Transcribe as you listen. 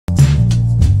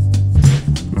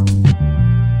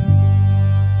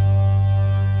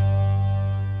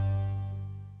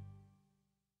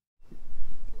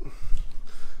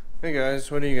Hey guys,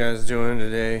 what are you guys doing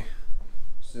today?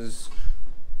 This is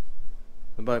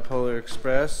the BiPolar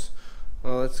Express.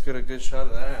 Well, let's get a good shot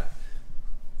of that.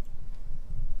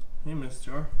 Hey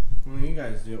mister, what are you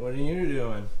guys doing? What are you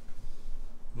doing?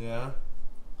 Yeah?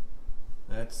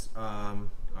 That's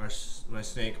my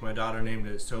snake. My daughter named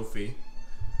it Sophie.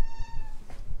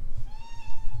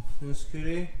 This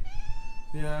kitty?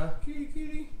 Yeah,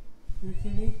 kitty. Your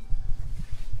kitty?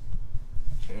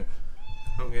 Yeah.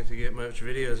 Don't get to get much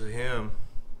videos of him.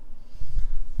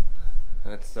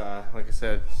 That's like I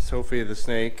said, Sophie the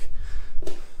snake.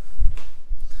 Let's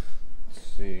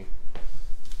see.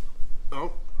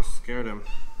 Oh, scared him.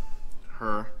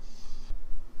 Her.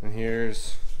 And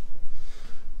here's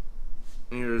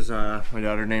my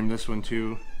daughter named this one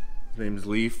too. His name's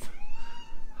Leaf.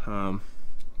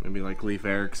 Maybe like Leif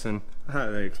Erikson,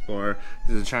 the explorer.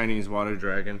 He's a Chinese water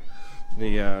dragon.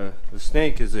 The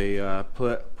snake is a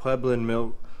Pueblan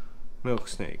milk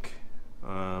snake.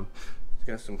 It's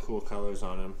got some cool colors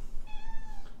on him,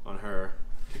 on her.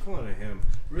 Keep calling it him.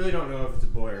 Really don't know if it's a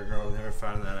boy or a girl. Never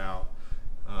found that out.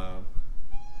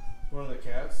 One of the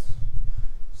cats.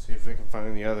 See if we can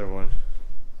find the other one.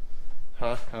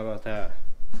 Huh? How about that?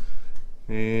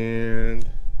 And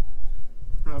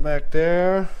right back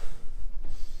there.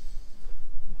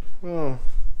 Oh.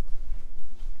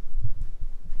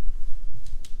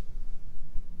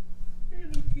 Hey,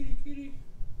 little kitty.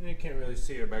 You can't really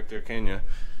see her back there, can you?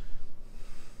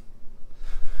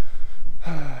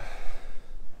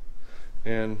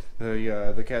 And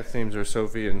the cat's names are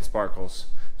Sophie and Sparkles.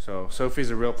 So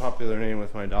Sophie's a real popular name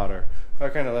with my daughter. I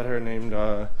kind of let her name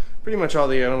pretty much all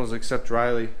the animals except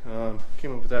Riley.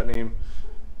 Came up with that name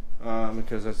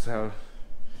because that's how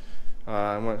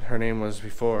what her name was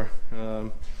before.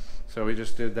 So we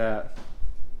just did that.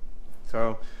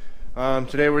 So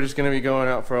today we're just going to be going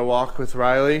out for a walk with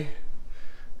Riley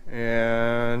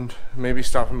and maybe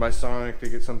stopping by Sonic to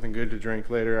get something good to drink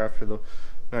later after the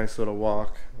nice little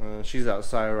walk. She's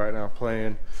outside right now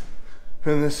playing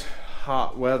in this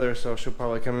hot weather, so she'll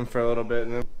probably come in for a little bit.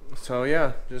 And then, so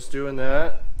yeah, just doing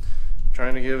that.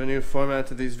 Trying to give a new format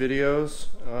to these videos.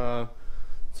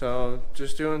 So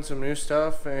just doing some new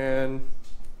stuff and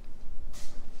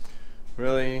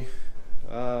really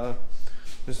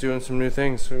just doing some new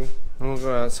things. So we'll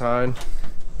go outside.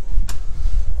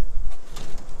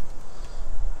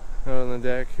 Out on the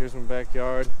deck. Here's my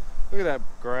backyard. Look at that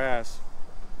grass.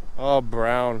 All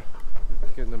brown.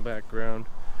 Get in the background.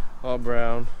 All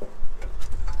brown.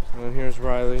 And then here's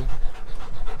Riley.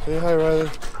 Say hi,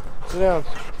 Riley. Sit down.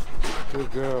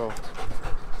 Good girl.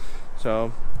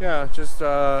 So yeah, just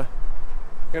gonna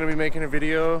be making a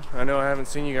video. I know I haven't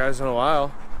seen you guys in a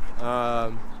while.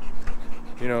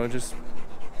 You know, just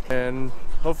and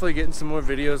hopefully getting some more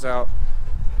videos out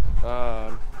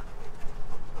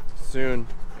soon,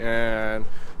 and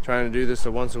trying to do this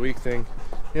a once a week thing.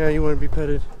 Yeah, you want to be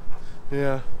petted?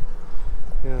 Yeah.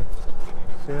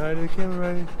 Say hi to the camera,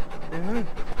 Riley. Say hi.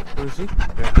 Want to see?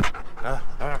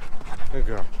 Yeah. Good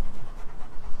girl.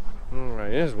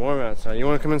 Alright, it is warm outside. You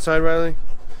want to come inside, Riley?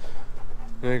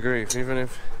 Yeah, great. Even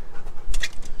if...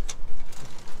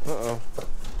 Uh-oh.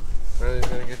 Riley's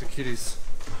gonna get the kitties.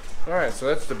 Alright, so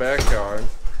that's the backyard.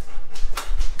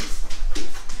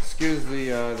 Excuse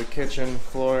the kitchen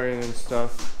flooring and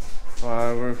stuff.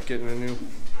 We're getting a new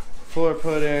floor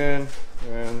put in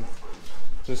and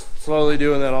just slowly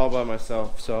doing that all by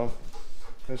myself. So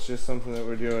that's just something that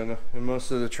we're doing. And most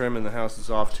of the trim in the house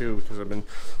is off too because I've been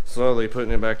slowly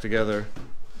putting it back together.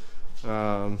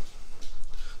 So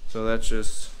that's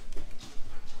just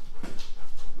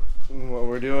what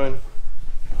we're doing.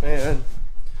 And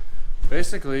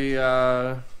basically,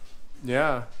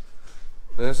 yeah,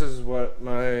 this is what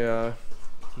my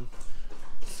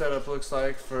setup looks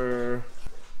like for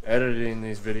editing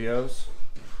these videos.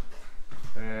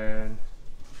 And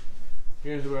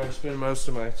here's where I spend most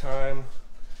of my time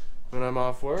when I'm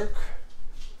off work.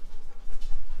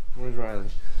 Where's Riley?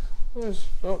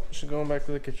 Oh, she's going back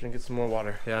to the kitchen and get some more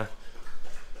water. Yeah,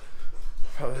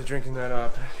 probably drinking that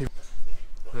up.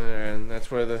 And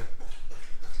that's where the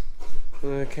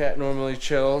cat normally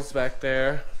chills, back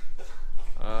there.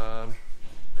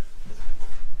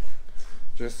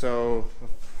 Just so a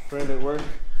friend at work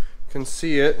can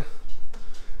see it.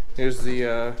 Here's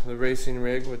the racing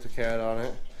rig with the cat on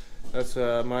it. That's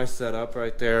my setup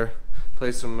right there.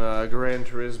 Play some Gran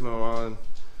Turismo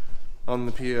on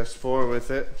the PS4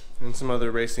 with it, and some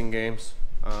other racing games.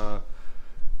 I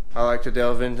like to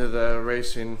delve into the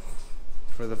racing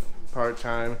for the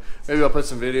part-time. Maybe I'll put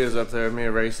some videos up there of me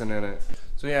racing in it.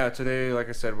 So yeah, today, like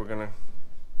I said, we're gonna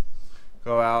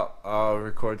go out. I'll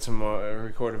record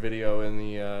a video in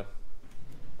the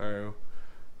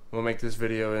we'll make this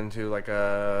video into like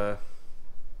a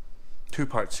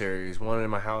two-part series, one in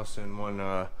my house and one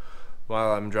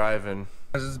while I'm driving.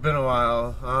 It's been a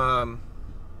while. I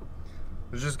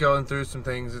was just going through some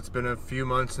things. It's been a few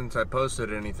months since I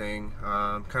posted anything.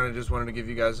 Kind of just wanted to give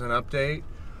you guys an update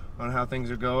on how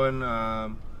things are going. I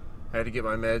had to get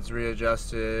my meds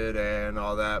readjusted and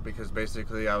all that because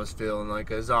basically I was feeling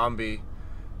like a zombie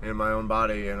in my own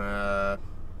body, and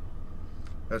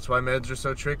that's why meds are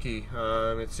so tricky.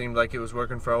 It seemed like it was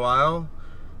working for a while,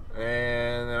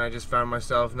 and then I just found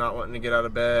myself not wanting to get out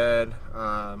of bed,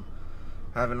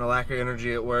 having a lack of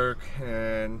energy at work,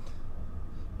 and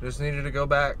just needed to go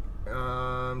back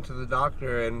to the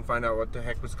doctor and find out what the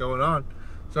heck was going on.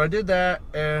 So I did that,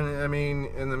 and I mean,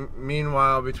 in the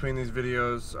meanwhile between these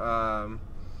videos,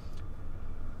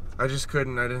 I just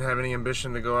couldn't. I didn't have any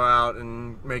ambition to go out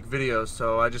and make videos,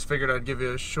 so I just figured I'd give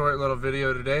you a short little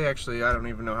video today. Actually, I don't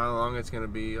even know how long it's gonna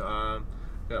be. Got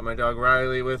my dog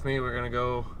Riley with me. We're gonna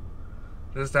go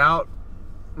just out,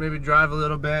 maybe drive a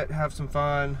little bit, have some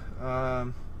fun. I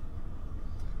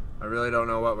really don't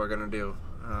know what we're gonna do,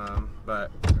 but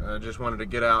I just wanted to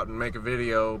get out and make a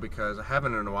video because I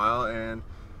haven't in a while, and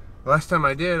the last time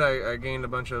I did, I gained a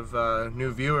bunch of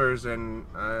new viewers, and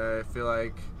I feel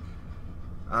like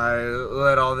I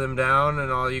let all them down, and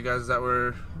all you guys that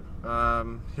were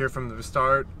here from the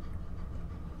start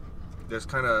just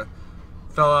kind of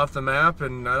fell off the map,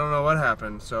 and I don't know what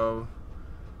happened. So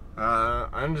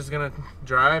I'm just gonna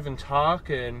drive and talk,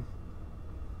 and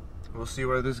we'll see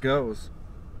where this goes.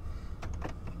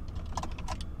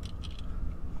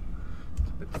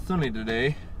 It's sunny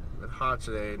today, but hot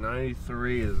today.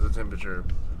 93 is the temperature.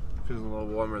 Feels a little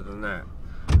warmer than that.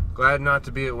 Glad not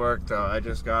to be at work though. I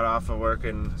just got off of work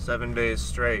in 7 days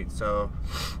straight, so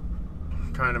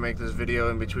I'm trying to make this video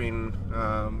in between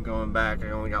going back.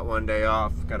 I only got 1 day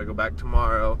off. Got to go back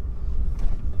tomorrow,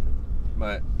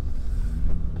 but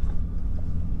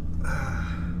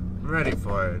I'm ready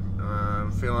for it.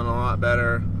 I'm feeling a lot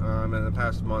better in the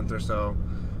past month or so,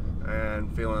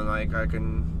 and feeling like I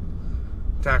can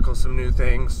tackle some new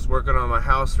things. Working on my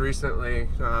house recently,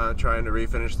 trying to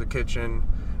refinish the kitchen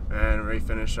and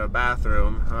refinish a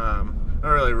bathroom. Not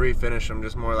really refinish them,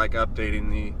 just more like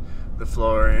updating the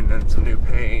flooring and some new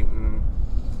paint and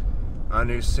a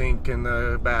new sink in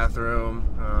the bathroom,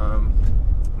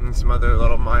 and some other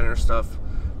little minor stuff,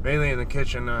 mainly in the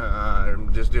kitchen.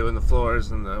 I'm just doing the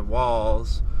floors and the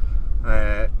walls,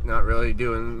 not really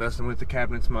messing with the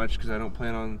cabinets much because I don't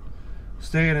plan on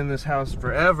staying in this house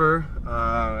forever.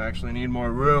 I actually need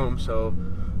more room, so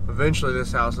eventually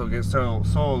this house will get sold,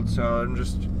 so I'm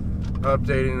just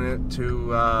updating it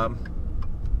to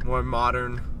more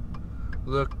modern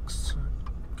looks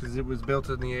because it was built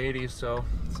in the 80s, so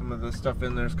some of the stuff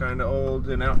in there is kind of old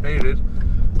and outdated,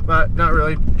 but not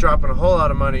really dropping a whole lot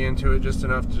of money into it, just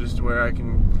enough to just where I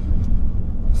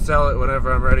can sell it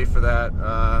whenever I'm ready for that.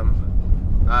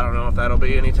 I don't know if that'll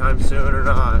be anytime soon or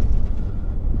not.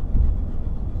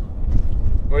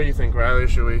 What do you think, Riley?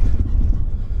 Should we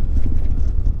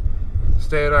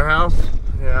stay at our house?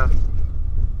 Yeah.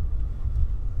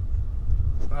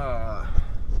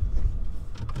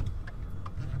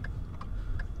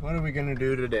 What are we gonna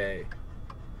do today?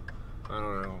 I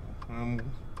don't know. I'm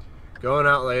going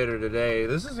out later today.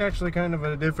 This is actually kind of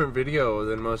a different video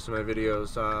than most of my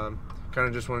videos. Kind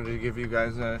of just wanted to give you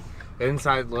guys an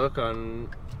inside look on,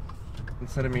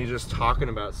 instead of me just talking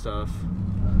about stuff.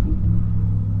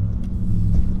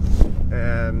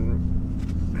 And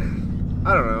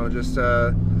I don't know, just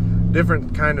a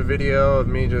different kind of video of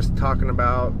me just talking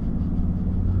about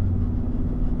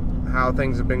how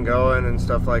things have been going and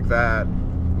stuff like that.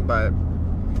 But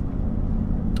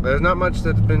there's not much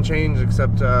that's been changed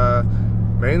except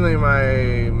mainly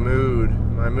my mood.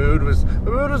 My mood was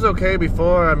okay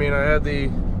before. I mean, I had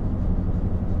this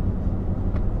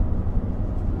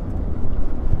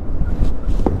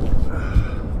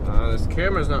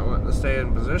camera's not wanting to stay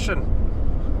in position.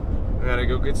 I gotta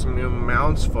go get some new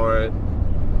mounts for it.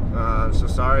 So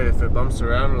sorry if it bumps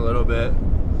around a little bit,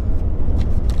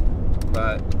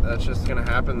 but that's just gonna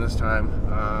happen this time.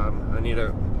 I need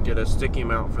to get a sticky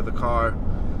mount for the car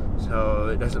so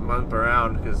it doesn't bump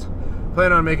around, because I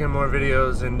plan on making more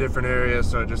videos in different areas,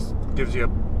 so it just gives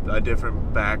you a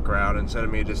different background instead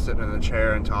of me just sitting in the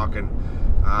chair and talking.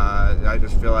 I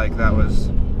just feel like that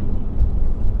was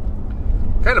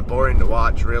kind of boring to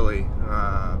watch, really,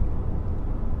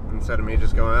 instead of me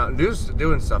just going out and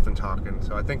doing stuff and talking.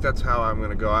 So I think that's how I'm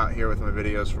going to go out here with my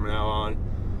videos from now on.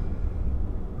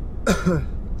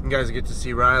 You guys get to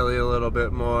see Riley a little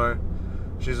bit more.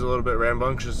 She's a little bit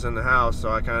rambunctious in the house,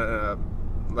 so I kind of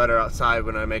let her outside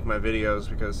when I make my videos,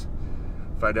 because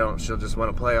If I don't, she'll just want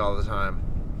to play all the time.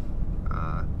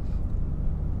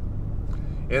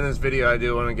 In this video, I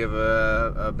do want to give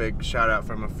a big shout out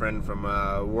from a friend from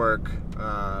work.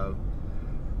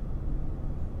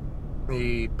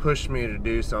 He pushed me to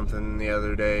do something the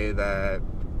other day that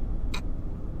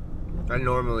I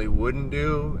normally wouldn't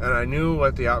do, and I knew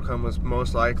what the outcome was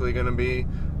most likely going to be,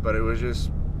 but it was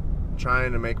just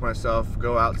trying to make myself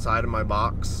go outside of my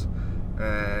box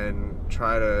and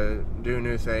try to do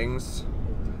new things.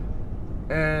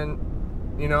 And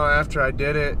you know, after I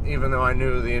did it, even though I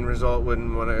knew the end result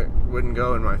wouldn't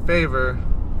go in my favor,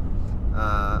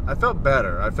 I felt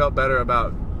better. I felt better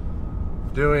about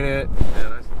doing it,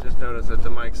 and I just noticed that the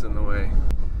mic's in the way.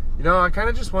 You know, I kind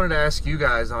of just wanted to ask you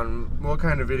guys on what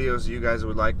kind of videos you guys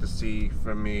would like to see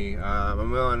from me.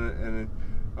 I'm willing and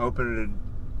open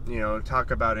to, you know,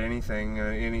 talk about anything,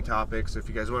 any topics. If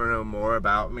you guys want to know more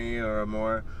about me or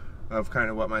more of kind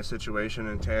of what my situation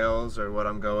entails or what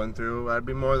I'm going through, I'd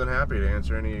be more than happy to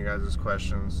answer any of you guys'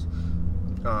 questions.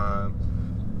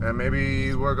 And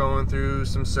maybe we're going through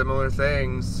some similar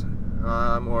things,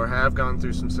 or have gone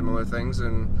through some similar things,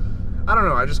 and I don't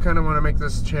know, I just kind of want to make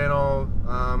this channel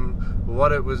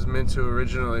what it was meant to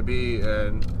originally be,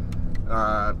 and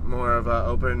more of an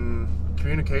open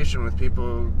communication with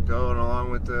people going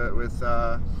along with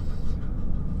the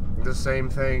same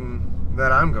thing that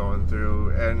I'm going through,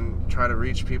 and try to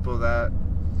reach people that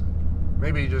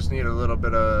maybe just need a little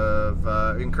bit of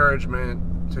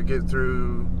encouragement to get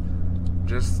through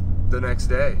just the next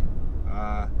day.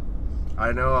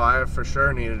 I know I for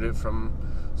sure needed it from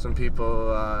some people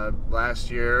last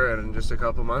year and just a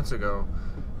couple months ago.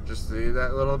 Just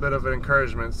that little bit of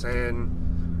encouragement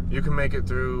saying you can make it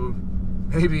through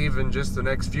maybe even just the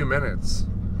next few minutes.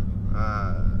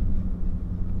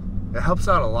 It helps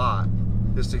out a lot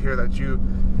just to hear that you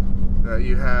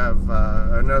have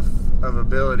enough of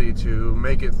ability to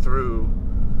make it through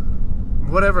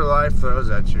whatever life throws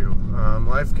at you.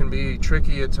 Life can be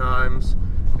tricky at times.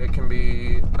 It can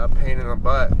be a pain in the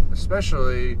butt,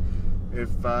 especially if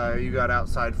you got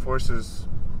outside forces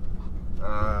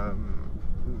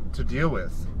to deal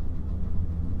with.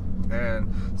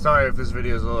 And sorry if this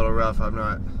video is a little rough. I'm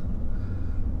not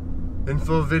in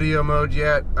full video mode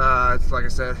yet. It's like I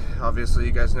said, obviously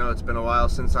you guys know it's been a while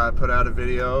since I put out a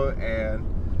video, and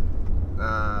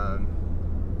I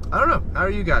don't know, how are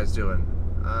you guys doing?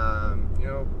 You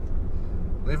know,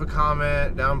 leave a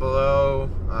comment down below.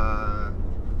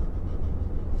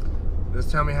 Just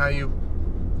tell me how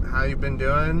you've been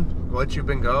doing, what you've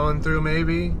been going through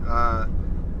maybe.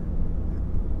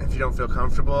 If you don't feel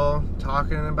comfortable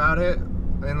talking about it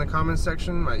in the comments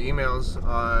section, my email's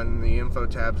on the info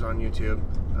tabs on YouTube.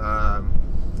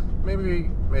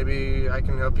 Maybe I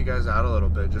can help you guys out a little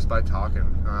bit just by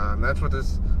talking. That's what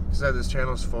this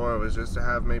channel's for, was just to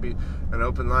have maybe an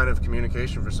open line of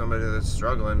communication for somebody that's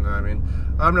struggling. I mean,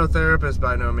 I'm no therapist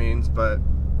by no means, but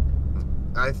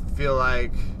I feel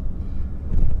like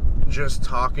just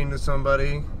talking to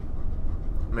somebody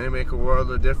may make a world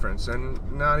of difference. And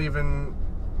not even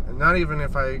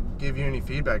if I give you any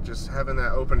feedback, just having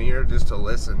that open ear just to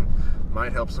listen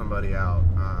might help somebody out.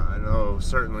 I know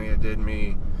certainly it did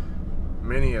me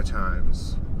many a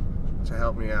times to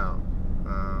help me out a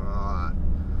lot.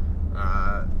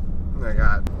 I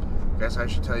guess I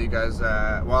should tell you guys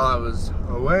that while I was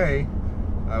away,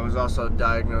 I was also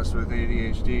diagnosed with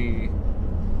ADHD,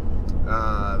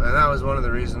 and that was one of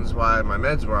the reasons why my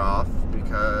meds were off,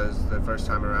 because the first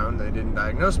time around they didn't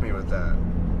diagnose me with that.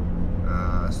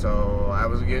 So I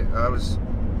was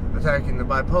attacking the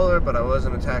bipolar, but I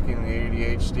wasn't attacking the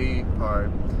ADHD part.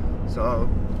 So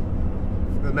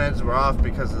the meds were off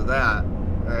because of that,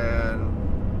 and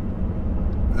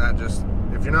that just,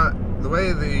 if you're not, the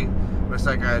way my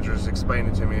psychiatrist explained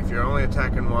it to me, if you're only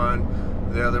attacking one,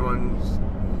 the other one's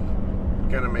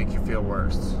gonna make you feel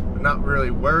worse. But not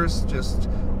really worse, you're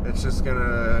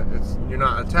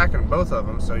not attacking both of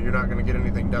them, so you're not gonna get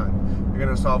anything done. You're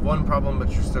gonna solve one problem, but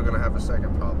you're still gonna have a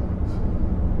second problem.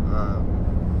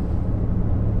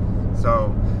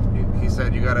 So he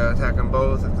said you gotta attack them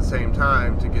both at the same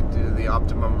time to get to the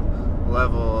optimum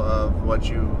level of what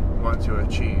you want to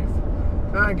achieve.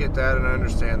 And I get that, and I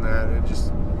understand that. It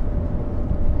just,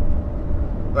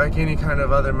 like any kind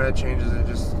of other med changes, it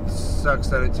just sucks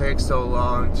that it takes so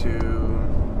long to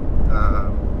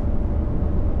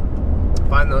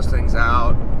find those things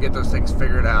out, get those things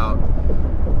figured out.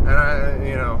 And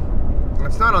you know,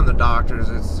 it's not on the doctors.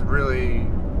 It's really,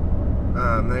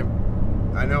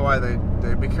 I know why they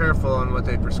be careful on what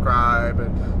they prescribe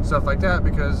and stuff like that,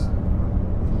 because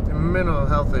mental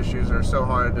health issues are so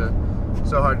hard to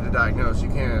diagnose. You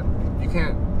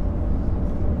can't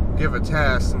give a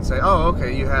test and say, oh,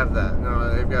 okay, you have that.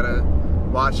 No, they've got to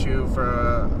watch you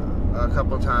for a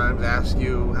couple times, ask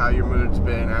you how your mood's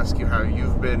been, ask you how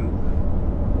you've been,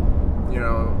 you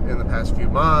know, in the past few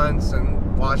months,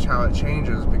 and watch how it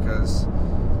changes, because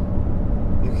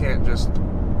you can't just,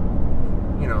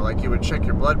 you know, like you would check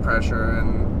your blood pressure,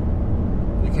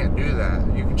 and you can't do that.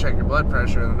 You can check your blood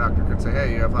pressure and the doctor can say,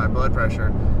 hey, you have high blood pressure.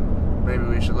 Maybe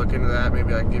we should look into that.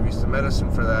 Maybe I can give you some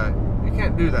medicine for that. You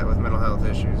can't do that with mental health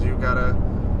issues. You've got to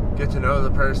get to know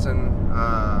the person.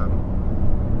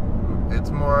 It's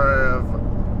more of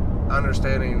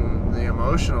understanding the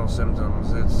emotional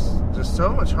symptoms. It's just so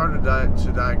much harder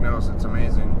to diagnose. It's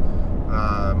amazing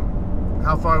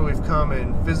how far we've come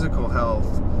in physical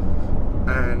health,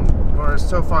 and we're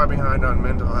so far behind on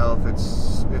mental health.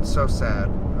 It's so sad.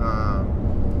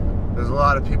 There's a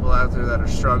lot of people out there that are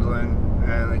struggling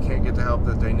and they can't get the help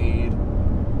that they need,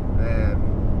 and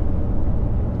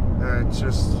it's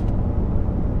just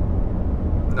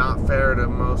not fair to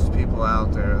most people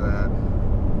out there that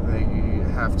they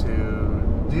have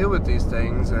to deal with these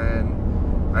things.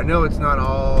 And I know it's not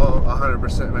all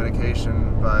 100%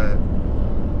 medication, but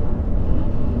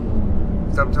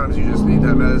sometimes you just need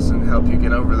that medicine to help you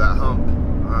get over that hump.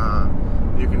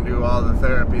 You can do all the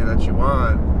therapy that you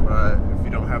want, but if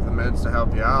you don't have the meds to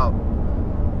help you out,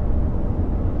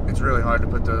 it's really hard to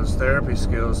put those therapy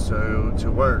skills to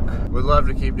work. Would love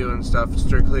to keep doing stuff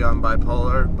strictly on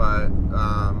bipolar, but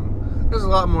there's a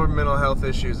lot more mental health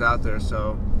issues out there,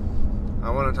 so I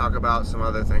want to talk about some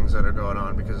other things that are going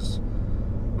on, because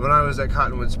when I was at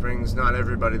Cottonwood Springs, not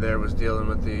everybody there was dealing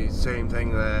with the same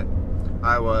thing that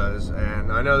I was.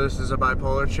 And I know this is a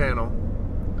bipolar channel,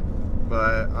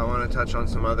 but I want to touch on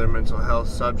some other mental health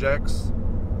subjects,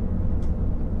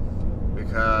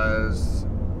 because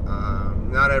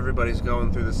not everybody's going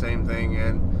through the same thing,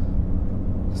 and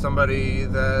somebody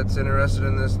that's interested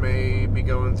in this may be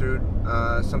going through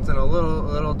something a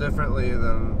little differently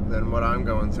than what I'm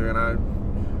going through, and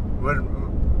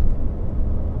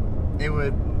it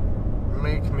would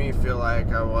make me feel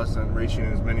like I wasn't reaching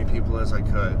as many people as I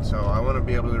could. So I want to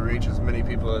be able to reach as many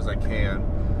people as I can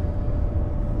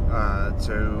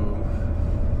to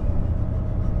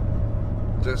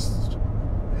just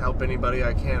help anybody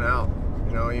I can out.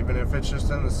 You know, even if it's just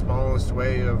in the smallest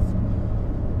way of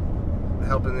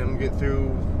helping them get through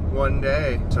one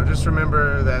day. So just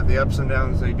remember that the ups and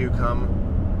downs, they do come.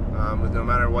 With no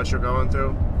matter what you're going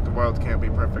through, the world can't be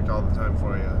perfect all the time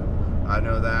for you. I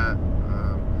know that.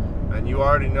 And you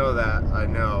already know that, I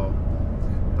know,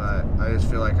 but I just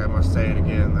feel like I must say it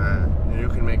again, that you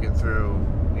can make it through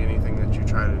anything that you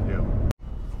try to do.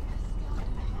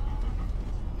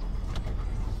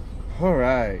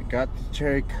 Alright, got the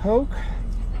cherry Coke.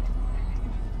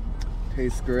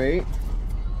 Tastes great.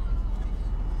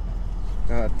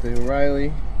 Got the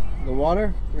Riley, the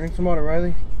water. Drink some water,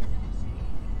 Riley.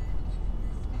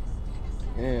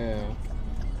 Yeah.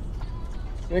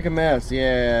 Make a mess.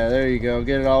 Yeah, there you go.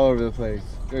 Get it all over the place.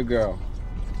 Good girl.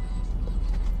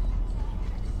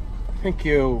 Thank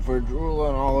you for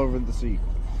drooling all over the seat.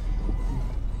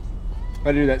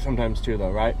 I do that sometimes too,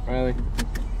 though, right, Riley?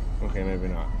 Okay, maybe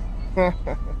not.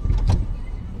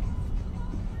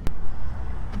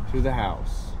 To the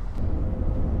house.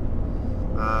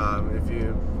 If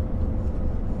you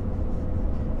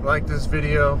like this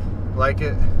video, like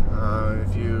it.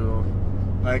 If you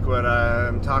like what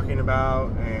I'm talking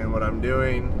about and what I'm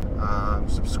doing,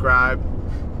 subscribe.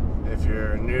 If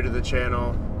you're new to the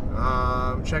channel,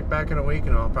 check back in a week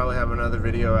and I'll probably have another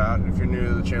video out. And if you're new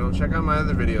to the channel, check out my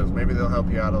other videos. Maybe they'll help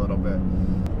you out a little bit.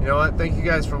 You know what? Thank you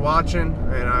guys for watching,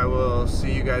 and I will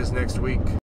see you guys next week.